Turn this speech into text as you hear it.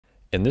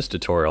In this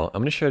tutorial,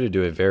 I'm going to show you how to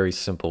do a very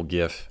simple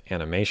GIF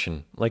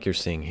animation like you're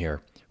seeing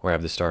here, where I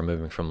have the star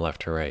moving from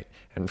left to right.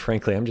 And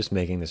frankly, I'm just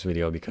making this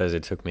video because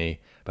it took me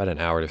about an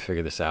hour to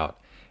figure this out.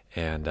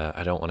 And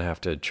I don't want to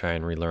have to try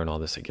and relearn all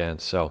this again.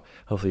 So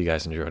hopefully you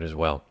guys enjoyed it as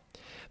well.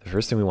 The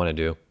first thing we want to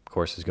do, of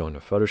course, is go into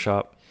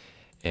Photoshop.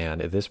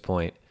 And at this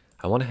point,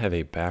 I want to have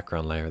a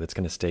background layer that's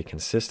going to stay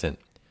consistent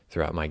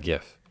throughout my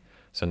GIF.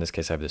 So in this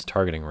case, I have this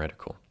targeting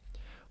reticle.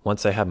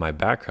 Once I have my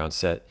background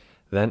set,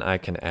 then I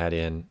can add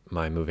in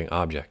my moving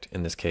object,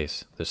 in this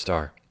case, the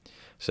star.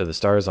 So the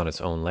star is on its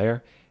own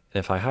layer, and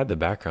if I hide the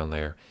background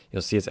layer,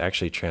 you'll see it's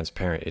actually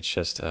transparent. It's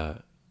just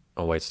a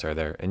white star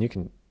there, and you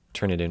can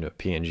turn it into a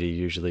PNG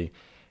usually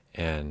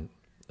and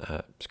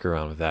screw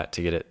around with that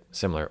to get it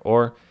similar.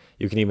 Or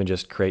you can even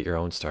just create your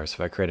own star. So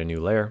if I create a new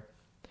layer,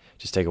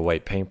 just take a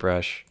white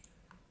paintbrush,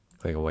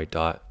 click a white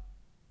dot,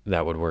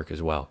 that would work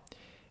as well.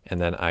 And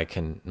then I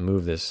can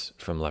move this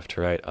from left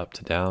to right, up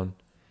to down.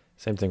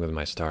 Same thing with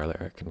my star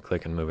layer. I can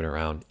click and move it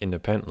around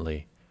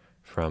independently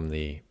from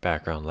the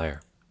background layer.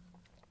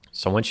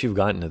 So once you've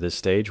gotten to this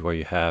stage where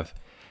you have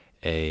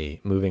a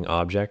moving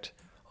object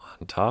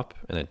on top,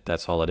 and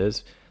that's all it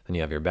is, then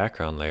you have your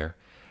background layer.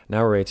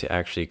 Now we're ready to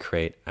actually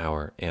create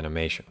our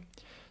animation.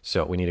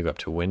 So we need to go up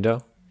to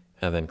Window,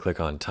 and then click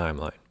on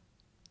Timeline.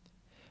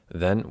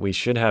 Then we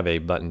should have a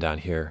button down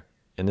here.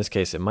 In this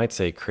case, it might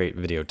say Create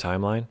Video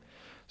Timeline.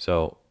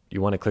 So you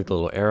want to click the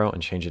little arrow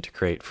and change it to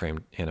Create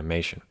Frame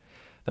Animation.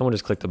 Then we'll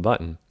just click the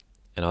button,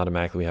 and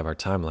automatically we have our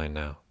timeline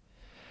now.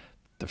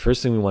 The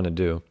first thing we want to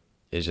do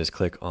is just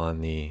click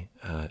on the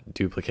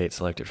Duplicate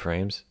Selected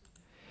Frames.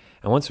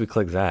 And once we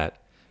click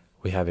that,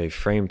 we have a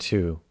frame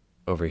 2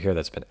 over here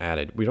that's been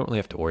added. We don't really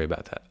have to worry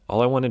about that.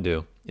 All I want to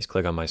do is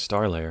click on my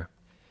star layer,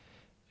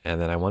 and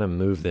then I want to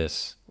move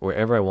this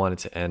wherever I want it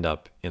to end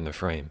up in the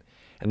frame.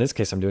 In this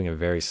case, I'm doing a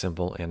very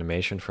simple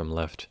animation from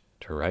left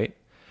to right.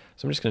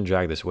 So I'm just going to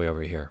drag this way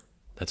over here.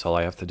 That's all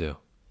I have to do.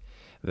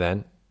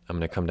 Then I'm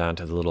going to come down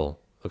to the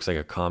little, looks like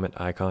a comet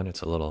icon.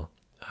 It's a little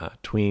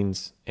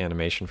Tweens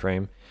animation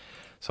frame.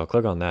 So I'll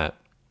click on that.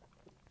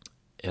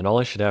 And all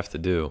I should have to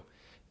do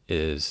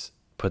is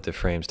put the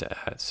frames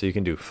to add. So you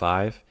can do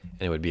 5,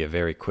 and it would be a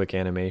very quick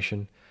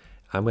animation.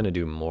 I'm going to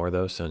do more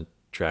though, so it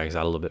drags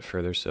out a little bit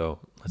further. So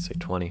let's say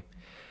 20.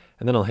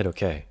 And then I'll hit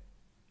OK.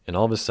 And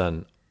all of a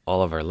sudden,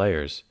 all of our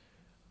layers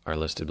are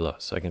listed below.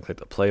 So I can click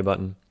the play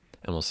button,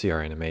 and we'll see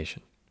our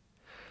animation.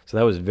 So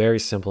that was very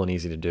simple and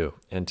easy to do.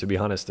 And to be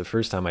honest, the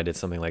first time I did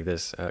something like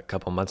this a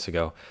couple months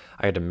ago,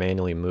 I had to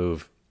manually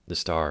move the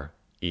star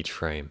each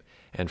frame.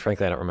 And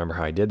frankly, I don't remember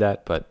how I did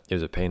that, but it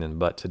was a pain in the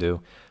butt to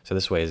do. So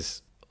this way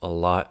is a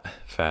lot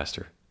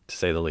faster, to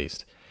say the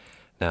least.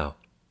 Now,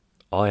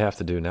 all I have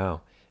to do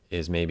now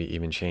is maybe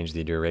even change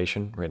the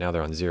duration. Right now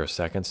they're on 0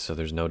 seconds, so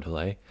there's no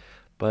delay.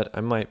 But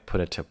I might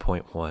put it to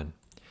 0.1.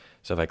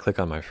 So if I click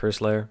on my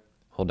first layer,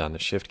 hold down the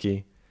Shift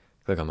key,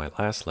 click on my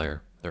last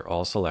layer, they're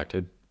all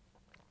selected.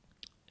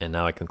 And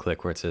now I can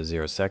click where it says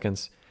 0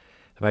 seconds.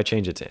 If I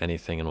change it to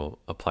anything, it will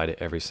apply to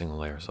every single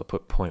layer. So I'll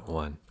put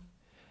 0.1. And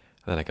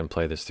then I can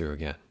play this through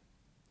again.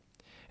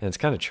 And it's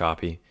kind of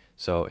choppy.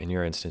 So in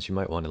your instance, you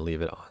might want to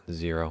leave it on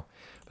 0.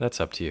 But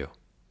that's up to you.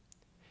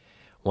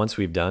 Once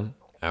we've done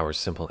our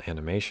simple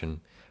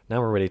animation, now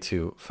we're ready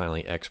to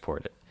finally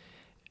export it.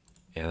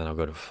 And then I'll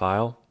go to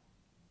File,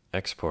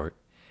 Export.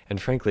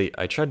 And frankly,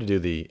 I tried to do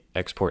the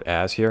Export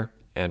As here.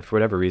 And for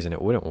whatever reason,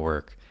 it wouldn't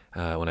work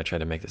when I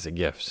tried to make this a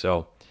GIF.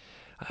 So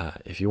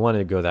if you want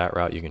to go that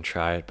route, you can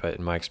try it, but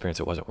in my experience,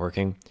 it wasn't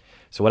working.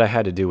 So what I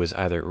had to do was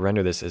either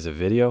render this as a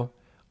video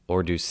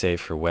or do Save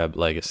for Web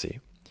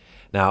Legacy.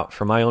 Now,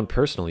 for my own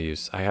personal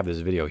use, I have this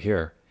video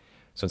here.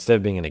 So instead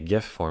of being in a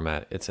GIF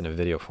format, it's in a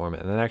video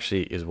format, and that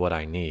actually is what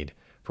I need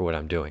for what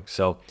I'm doing.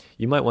 So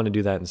you might want to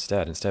do that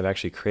instead. Instead of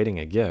actually creating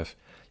a GIF,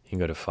 you can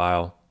go to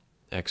File,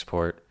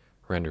 Export,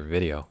 Render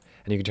Video,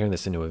 and you can turn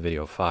this into a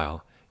video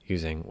file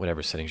using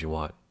whatever settings you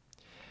want.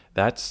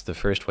 That's the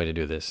first way to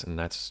do this, and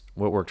that's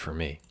what worked for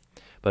me.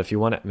 But if you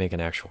want to make an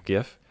actual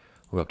GIF,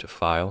 we'll go up to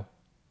File,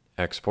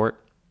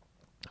 Export.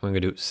 We're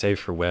going to do Save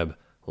for Web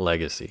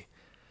Legacy.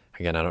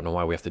 Again, I don't know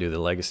why we have to do the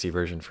legacy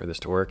version for this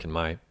to work in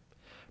my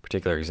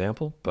particular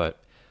example,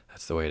 but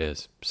that's the way it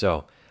is.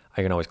 So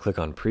I can always click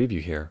on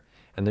Preview here,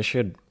 and this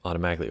should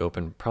automatically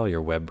open probably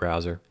your web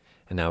browser,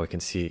 and now we can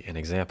see an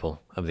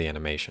example of the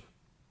animation.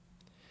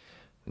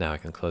 Now I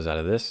can close out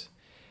of this,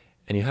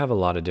 and you have a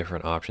lot of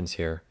different options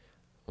here.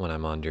 When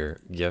I'm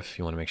under GIF,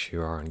 you want to make sure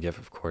you are on GIF,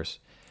 of course.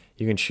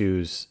 You can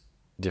choose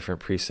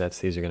different presets.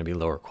 These are going to be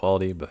lower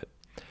quality, but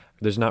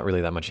there's not really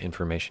that much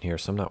information here,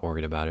 so I'm not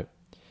worried about it.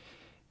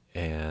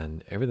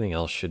 And everything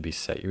else should be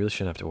set. You really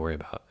shouldn't have to worry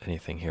about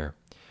anything here.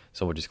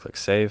 So we'll just click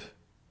Save.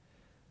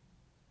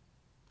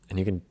 And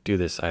you can do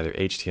this either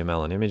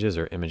HTML and images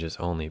or images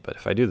only. But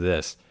if I do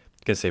this,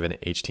 it's going to save an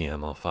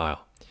HTML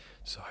file.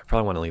 So I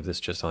probably want to leave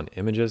this just on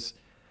images.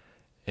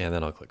 And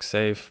then I'll click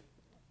Save.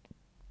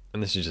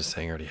 And this is just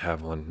saying I already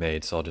have one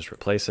made, so I'll just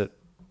replace it.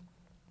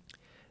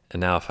 And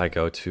now if I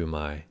go to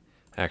my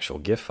actual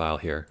GIF file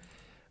here,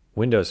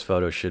 Windows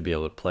Photo should be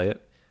able to play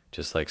it,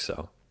 just like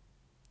so.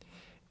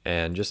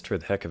 And just for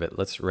the heck of it,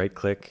 let's right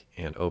click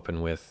and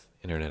open with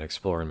Internet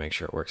Explorer and make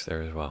sure it works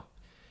there as well.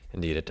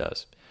 Indeed it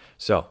does.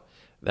 So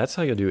that's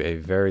how you'll do a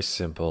very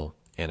simple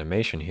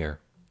animation here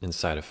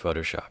inside of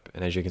Photoshop.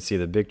 And as you can see,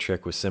 the big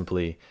trick was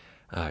simply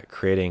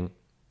creating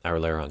our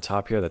layer on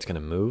top here that's going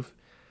to move.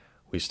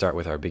 We start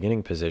with our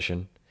beginning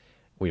position,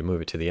 we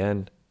move it to the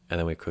end, and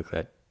then we click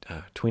that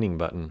tweening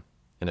button,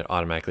 and it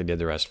automatically did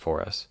the rest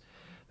for us.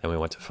 Then we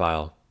went to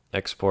File,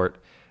 Export.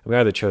 We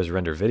either chose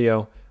Render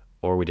Video,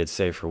 or we did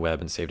Save for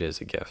Web and saved it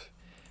as a GIF.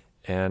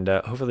 And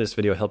hopefully this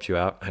video helped you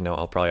out. I know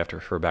I'll probably have to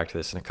refer back to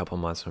this in a couple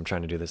months when I'm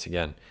trying to do this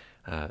again.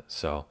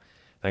 So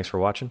thanks for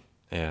watching,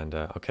 and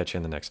I'll catch you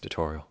in the next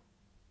tutorial.